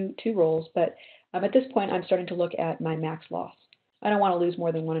just two rolls. But at this point, I'm starting to look at my max loss. I don't want to lose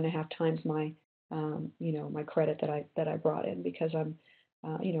more than 1.5 times my, my credit that I brought in, because I'm,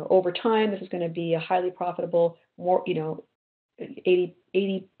 over time, this is going to be a highly profitable, more,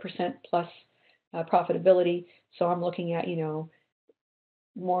 80% plus profitability. So I'm looking at,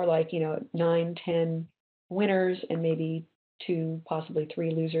 more like, 9, 10 winners and maybe 2, possibly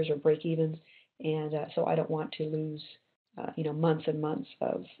 3 losers or break evens. And so I don't want to lose, months and months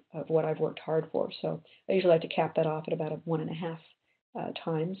of what I've worked hard for. So I usually like to cap that off at about 1.5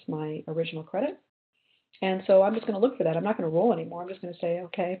 times my original credit. And so I'm just going to look for that. I'm not going to roll anymore. I'm just going to say,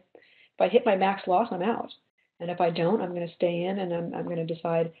 okay, if I hit my max loss, I'm out. And if I don't, I'm going to stay in, and I'm going to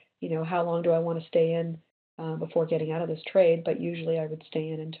decide, how long do I want to stay in before getting out of this trade. But usually I would stay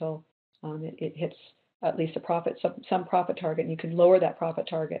in until it hits at least a profit, some profit target. And you can lower that profit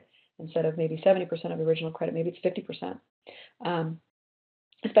target. Instead of maybe 70% of the original credit, maybe it's 50%.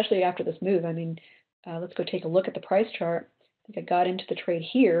 Especially after this move. I mean, let's go take a look at the price chart. I think I got into the trade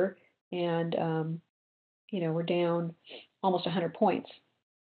here, and we're down almost 100 points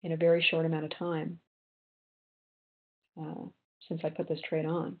in a very short amount of time since I put this trade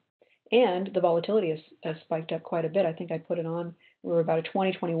on. And the volatility has spiked up quite a bit. I think I put it on, we were about a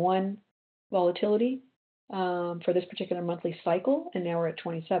 20-21 volatility for this particular monthly cycle, and now we're at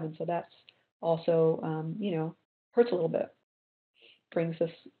 27. So that's also, hurts a little bit, brings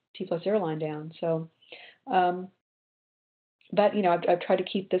this T+0 line down. So, but, I've tried to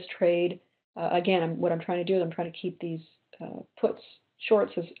keep this trade, again, what I'm trying to do is I'm trying to keep these puts,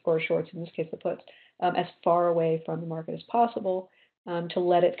 shorts, in this case the puts, as far away from the market as possible, to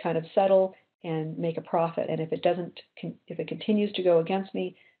let it kind of settle and make a profit. And if it continues to go against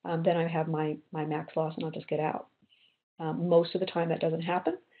me, then I have my max loss and I'll just get out. Most of the time that doesn't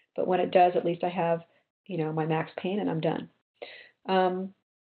happen, but when it does, at least I have, my max pain and I'm done.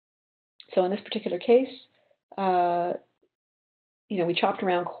 So in this particular case, we chopped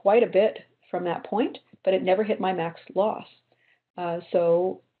around quite a bit from that point, but it never hit my max loss.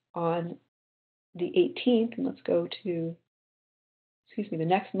 So on the 18th, and let's go to, the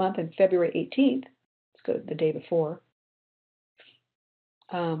next month, in February 18th, let's go to the day before,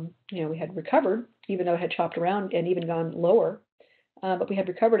 we had recovered, even though it had chopped around and even gone lower, but we had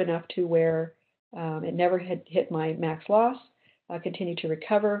recovered enough to where it never had hit my max loss, continued to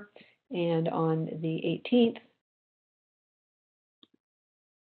recover, and on the 18th,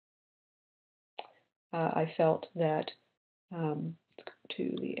 I felt that,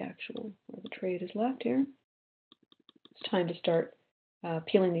 to the actual, where the trade is left here, it's time to start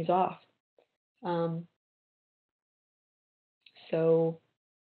peeling these off. So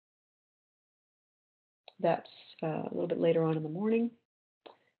that's a little bit later on in the morning.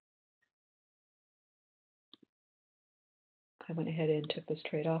 I went ahead and took this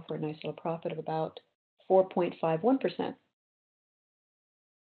trade off for a nice little profit of about 4.51%.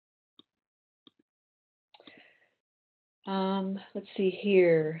 Let's see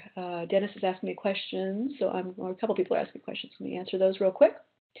here. Dennis is asking me a question, so a couple people are asking me questions. Let me answer those real quick.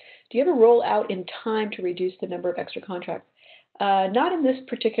 Do you ever roll out in time to reduce the number of extra contracts? Not in this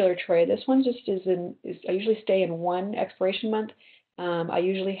particular trade. This one just I usually stay in one expiration month. I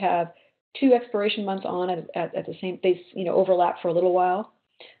usually have 2 expiration months on at the same, they overlap for a little while,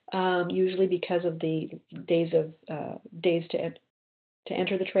 usually because of the days to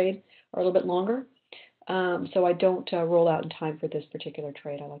enter the trade are a little bit longer. So I don't roll out in time for this particular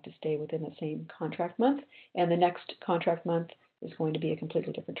trade. I like to stay within the same contract month, and the next contract month is going to be a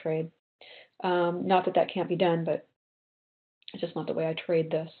completely different trade. Not that that can't be done, but it's just not the way I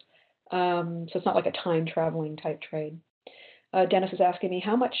trade this. So it's not like a time traveling type trade. Dennis is asking me,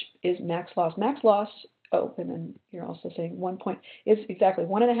 how much is max loss? Max loss, and then you're also saying 1 point, is exactly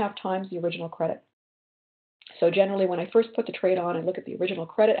 1.5 times the original credit. So generally, when I first put the trade on, I look at the original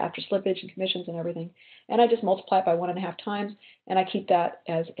credit after slippage and commissions and everything, and I just multiply it by 1.5 times, and I keep that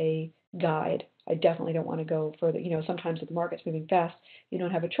as a guide. I definitely don't want to go further. Sometimes if the market's moving fast, you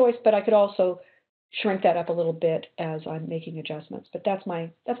don't have a choice, but I could also shrink that up a little bit as I'm making adjustments. But that's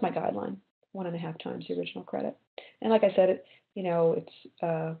my guideline, 1.5 times the original credit. And like I said,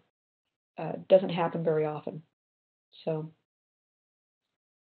 it's doesn't happen very often. So,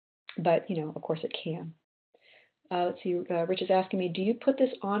 but of course it can. Let's see. Rich is asking me, do you put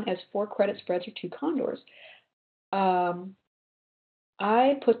this on as 4 credit spreads or 2 condors?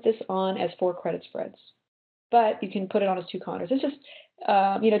 I put this on as 4 credit spreads, but you can put it on as 2 condors. It's just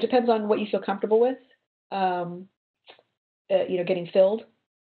it depends on what you feel comfortable with. Getting filled.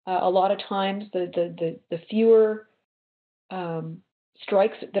 A lot of times, the fewer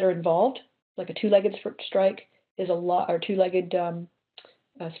strikes that are involved, like a 2-legged strike, is a lot, or 2-legged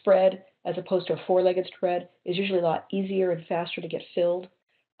spread, as opposed to a 4-legged spread, is usually a lot easier and faster to get filled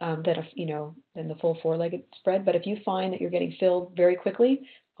than the full 4-legged spread. But if you find that you're getting filled very quickly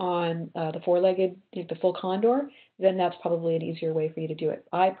on the 4-legged, the full condor, then that's probably an easier way for you to do it.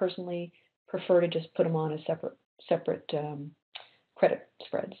 I personally prefer to just put them on as separate credit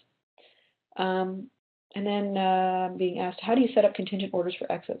spreads. And then being asked, how do you set up contingent orders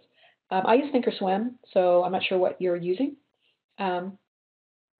for exits? I use Thinkorswim, so I'm not sure what you're using. As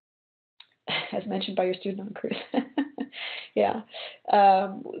mentioned by your student on cruise. Yeah. I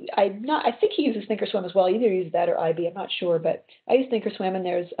think he uses Thinkorswim as well. Either uses that or IB, I'm not sure, but I use Thinkorswim, and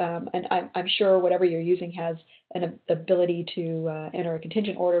there's, and I'm sure whatever you're using has an ability to enter a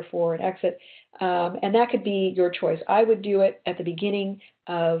contingent order for an exit, and that could be your choice. I would do it at the beginning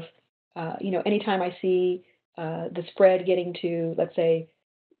of, anytime I see the spread getting to, let's say,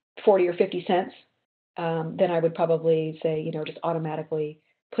 40 or 50 cents, then I would probably say, just automatically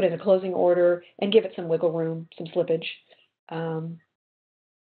put in a closing order and give it some wiggle room, some slippage.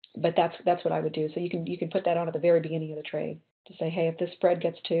 But that's what I would do. So you can put that on at the very beginning of the trade to say, hey, if this spread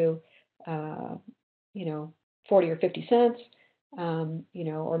gets to 40 or 50 cents,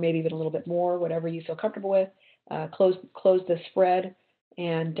 or maybe even a little bit more, whatever you feel comfortable with, close the spread,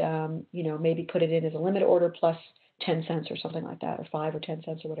 and maybe put it in as a limit order plus 10 cents or something like that, or 5 or 10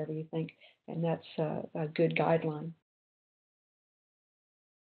 cents or whatever you think, and that's a good guideline.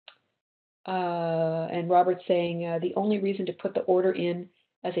 And Robert's saying the only reason to put the order in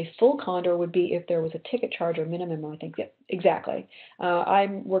as a full condor would be if there was a ticket charge or minimum. I think exactly.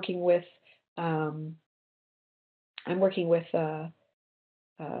 I'm working with $1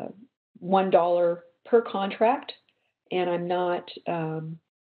 per contract, and I'm not.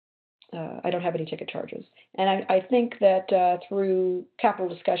 I don't have any ticket charges, and I think that through capital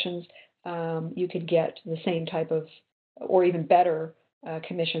discussions, you could get the same type of, or even better,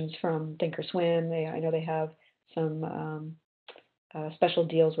 commissions from Thinkorswim. I know they have some special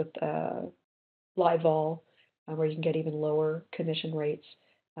deals with live vol, where you can get even lower commission rates.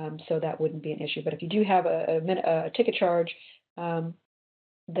 So that wouldn't be an issue. But if you do have a ticket charge,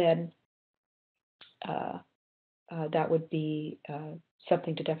 then that would be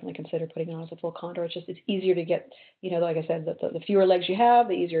something to definitely consider putting on as a full condor. It's easier to get, like I said, the fewer legs you have,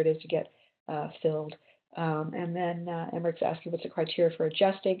 the easier it is to get filled. And then Emmerich's asking, what's the criteria for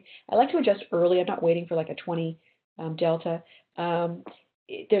adjusting? I like to adjust early. I'm not waiting for like a 20 delta.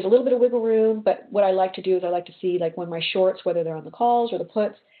 There's a little bit of wiggle room, but what I like to do is I like to see, like, when my shorts, whether they're on the calls or the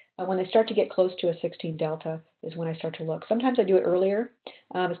puts, when they start to get close to a 16 delta is when I start to look. Sometimes I do it earlier,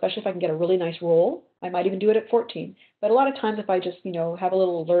 especially if I can get a really nice roll. I might even do it at 14. But a lot of times if I just, have a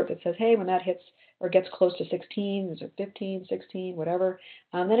little alert that says, hey, when that hits or gets close to 16, is it 15, 16, whatever,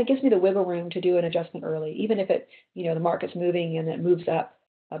 then it gives me the wiggle room to do an adjustment early. Even if it, the market's moving and it moves up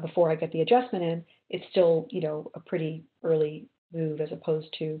before I get the adjustment in, it's still, a pretty early move, as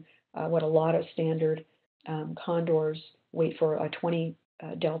opposed to what a lot of standard condors wait for a 20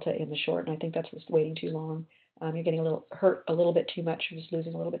 delta in the short, and I think that's just waiting too long. You're getting hurt a little bit too much. You're just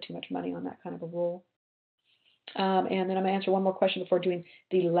losing a little bit too much money on that kind of a roll. And then I'm going to answer one more question before doing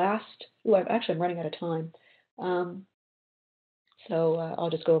the last. I'm running out of time. So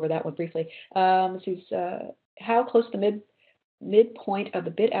I'll just go over that one briefly. This is how close to the midpoint of the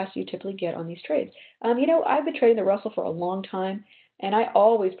bid ask you typically get on these trades. I've been trading the Russell for a long time, and I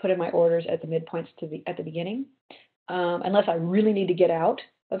always put in my orders at the midpoints at the beginning. Unless I really need to get out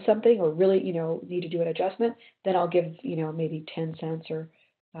of something, or really, need to do an adjustment, then I'll give, maybe 10 cents or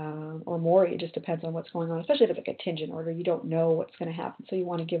more. It just depends on what's going on, especially if it's a contingent order. You don't know what's going to happen, so you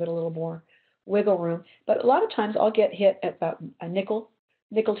want to give it a little more wiggle room. But a lot of times I'll get hit at about a nickel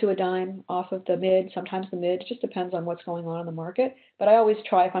to a dime off of the mid, sometimes the mid. It just depends on what's going on in the market. But I always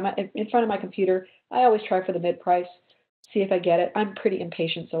try, if I'm in front of my computer, I always try for the mid price, see if I get it. I'm pretty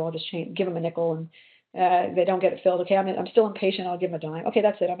impatient, so I'll just give them a nickel, and they don't get it filled. Okay, I'm still impatient. I'll give them a dime. Okay,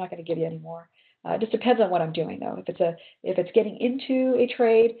 that's it. I'm not going to give you any more. It just depends on what I'm doing, though. If it's getting into a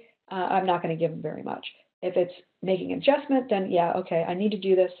trade, I'm not going to give them very much. If it's making an adjustment, then yeah, okay, I need to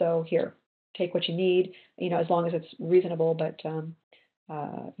do this, so here, take what you need, as long as it's reasonable, but, I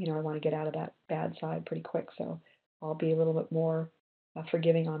want to get out of that bad side pretty quick, so I'll be a little bit more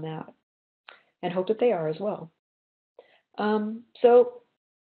forgiving on that, and hope that they are as well. Running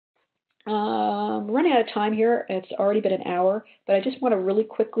out of time here. It's already been an hour, but I just want to really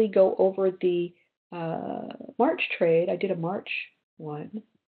quickly go over the March trade. I did a March one,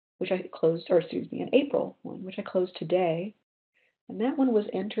 which I closed, or excuse me, an April one, which I closed today. And that one was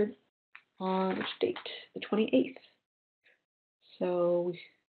entered on which date? The 28th. So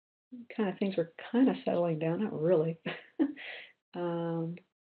things were kind of settling down, not really. The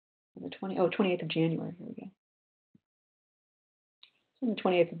 28th of January, here we go. So on the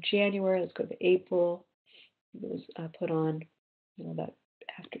 28th of January, let's go to April. It was put on, that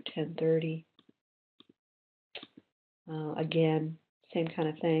after 10:30. Again, same kind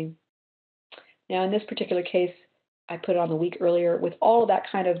of thing. Now, in this particular case, I put it on the week earlier. With all of that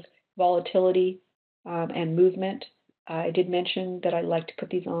kind of volatility and movement, I did mention that I like to put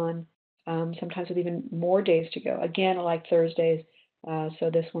these on sometimes with even more days to go. Again, I like Thursdays, so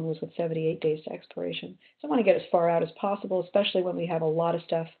this one was with 78 days to expiration. So I want to get as far out as possible, especially when we have a lot of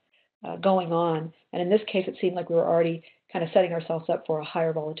stuff going on. And in this case, it seemed like we were already kind of setting ourselves up for a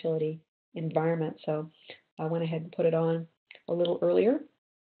higher volatility environment. So I went ahead and put it on a little earlier.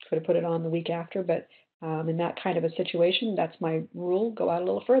 Could have put it on the week after, but in that kind of a situation, that's my rule, go out a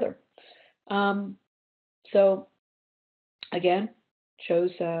little further. So again,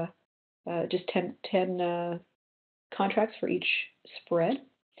 chose just 10 contracts for each spread.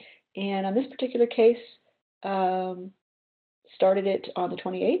 And on this particular case, started it on the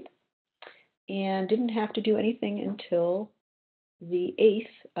 28th and didn't have to do anything until the 8th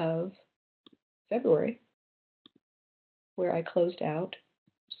of February, where I closed out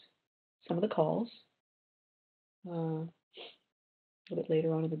some of the calls a little bit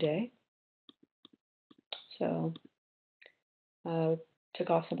later on in the day. So took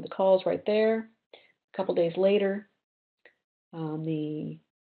off some of the calls right there. A couple days later, on the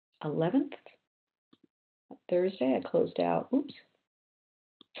 11th, Thursday, I closed out,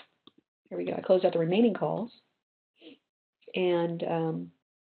 here we go. I closed out the remaining calls. And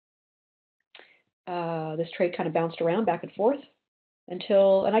this trade kind of bounced around back and forth and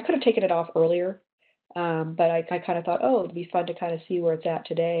I could have taken it off earlier, but I kind of thought, it'd be fun to kind of see where it's at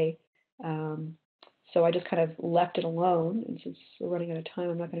today. So I just kind of left it alone. And since we're running out of time,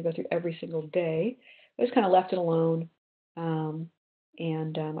 I'm not going to go through every single day. I just kind of left it alone.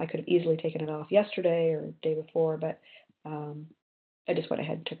 I could have easily taken it off yesterday or the day before, but I just went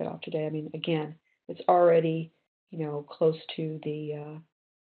ahead and took it off today. I mean, again, it's already, close to the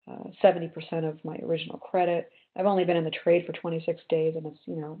 70% of my original credit. I've only been in the trade for 26 days, and it's,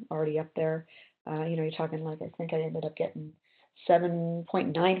 already up there. You're talking like, I think I ended up getting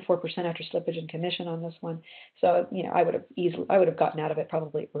 7.94% after slippage and commission on this one. So, I would have gotten out of it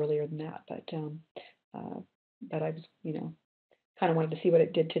probably earlier than that, but I was, kind of wanted to see what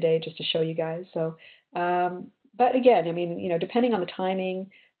it did today just to show you guys. So, but again, I mean, depending on the timing,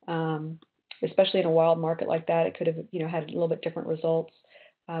 especially in a wild market like that, it could have, had a little bit different results.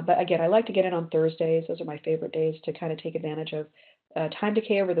 But again, I like to get in on Thursdays. Those are my favorite days to kind of take advantage of time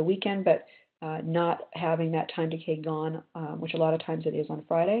decay over the weekend, but not having that time decay gone, which a lot of times it is on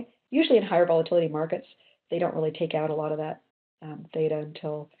Friday. Usually in higher volatility markets, they don't really take out a lot of that theta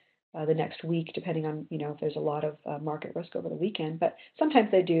until the next week, depending on, if there's a lot of market risk over the weekend. But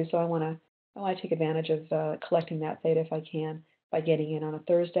sometimes they do, so I want to take advantage of collecting that theta if I can by getting in on a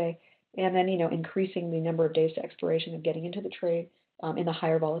Thursday, and then, increasing the number of days to expiration of getting into the trade in the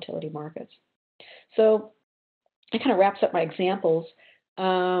higher volatility markets. So it kind of wraps up my examples.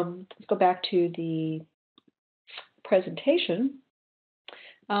 Let's go back to the presentation.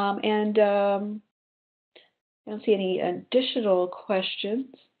 I don't see any additional questions.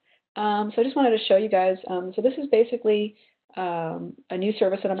 So I just wanted to show you guys. So this is basically a new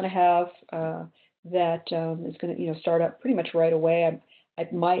service that I'm going to have that is going to start up pretty much right away. I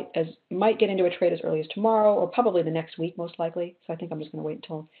might get into a trade as early as tomorrow, or probably the next week, most likely. So I think I'm just going to wait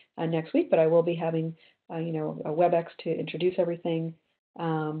until next week. But I will be having a WebEx to introduce everything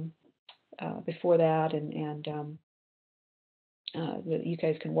before that, and you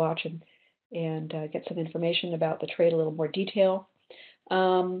guys can watch and get some information about the trade, a little more detail.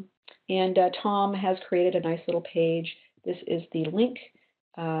 Tom has created a nice little page. This is the link.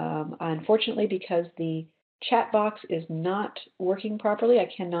 Unfortunately, because the chat box is not working properly, I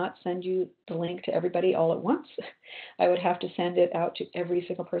cannot send you the link to everybody all at once. I would have to send it out to every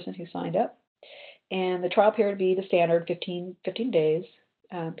single person who signed up. And the trial period would be the standard 15 days.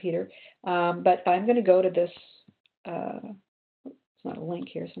 Peter. But I'm going to go to this. It's not a link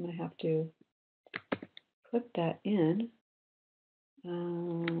here, so I'm going to have to put that in.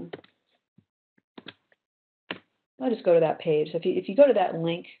 I'll just go to that page. So if you go to that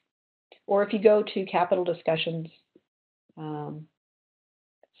link, or if you go to Capital Discussions, let's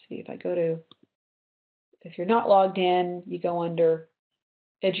see, if I go to, if you're not logged in, you go under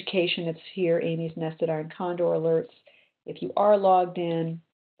Education, it's here, Amy's Nested Iron Condor Alerts. If you are logged in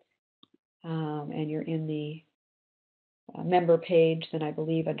and you're in the member page, then I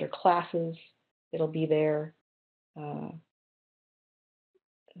believe under Classes, it'll be there.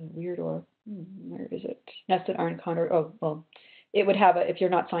 Weird, or where is it? Nested Iron Condor. Oh, well, it would have a, if you're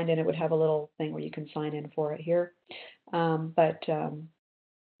not signed in, it would have a little thing where you can sign in for it here. Let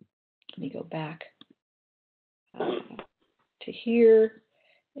me go back to here.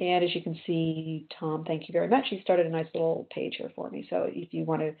 And as you can see, Tom, thank you very much. You started a nice little page here for me. So if you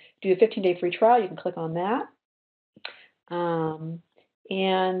want to do a 15-day free trial, you can click on that.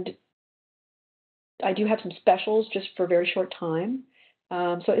 And I do have some specials just for a very short time.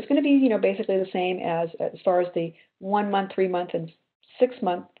 So it's going to be, basically the same as far as the 1 month, 3 month, and 6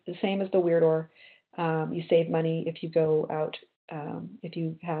 month, the same as the Weird Or. You save money if you go out, if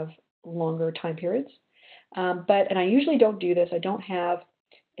you have longer time periods. And I usually don't do this. I don't have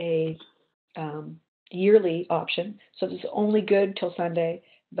a yearly option, so this is only good till Sunday.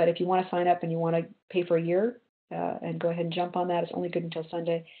 But if you want to sign up and you want to pay for a year and go ahead and jump on that, it's only good until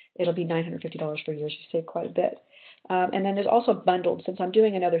Sunday. It'll be $950 for a year, so you save quite a bit. And then there's also bundled. Since I'm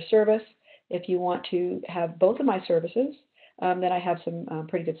doing another service, if you want to have both of my services, then I have some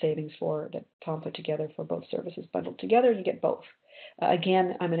pretty good savings that Tom put together for both services bundled together, and you get both.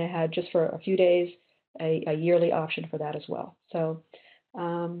 Again, I'm going to have just for a few days a yearly option for that as well. So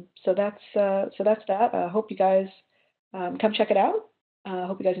that's that. I hope you guys come check it out. I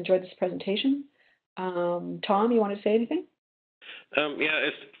hope you guys enjoyed this presentation. Tom, you want to say anything? Yeah,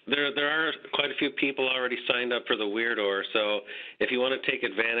 there are quite a few people already signed up for the Weird Or, so if you want to take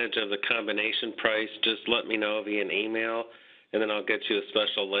advantage of the combination price, just let me know via an email, and then I'll get you a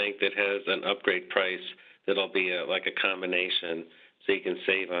special link that has an upgrade price that'll be like a combination, so you can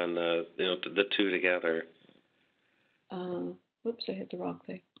save on the two together. Whoops, I hit the wrong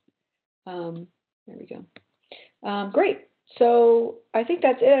thing. There we go. Great. So I think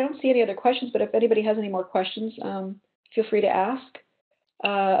that's it. I don't see any other questions, but if anybody has any more questions, feel free to ask.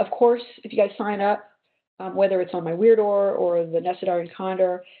 Of course, if you guys sign up, whether it's on my Weird or the Nested Iron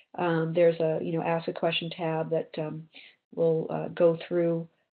Condor, there's a ask a question tab that will go through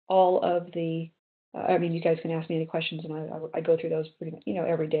all of the. You guys can ask me any questions, and I go through those pretty much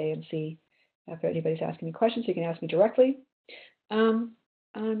every day and see if anybody's asking me questions. So you can ask me directly. And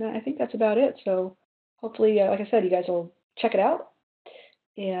I think that's about it. So hopefully, like I said, you guys will check it out.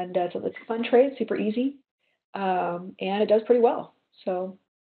 And so it's a fun trade, super easy, and it does pretty well. So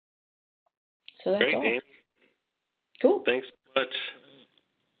that's great, all. Amy. Cool. Thanks so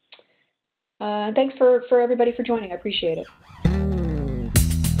much. Thanks for everybody for joining. I appreciate it.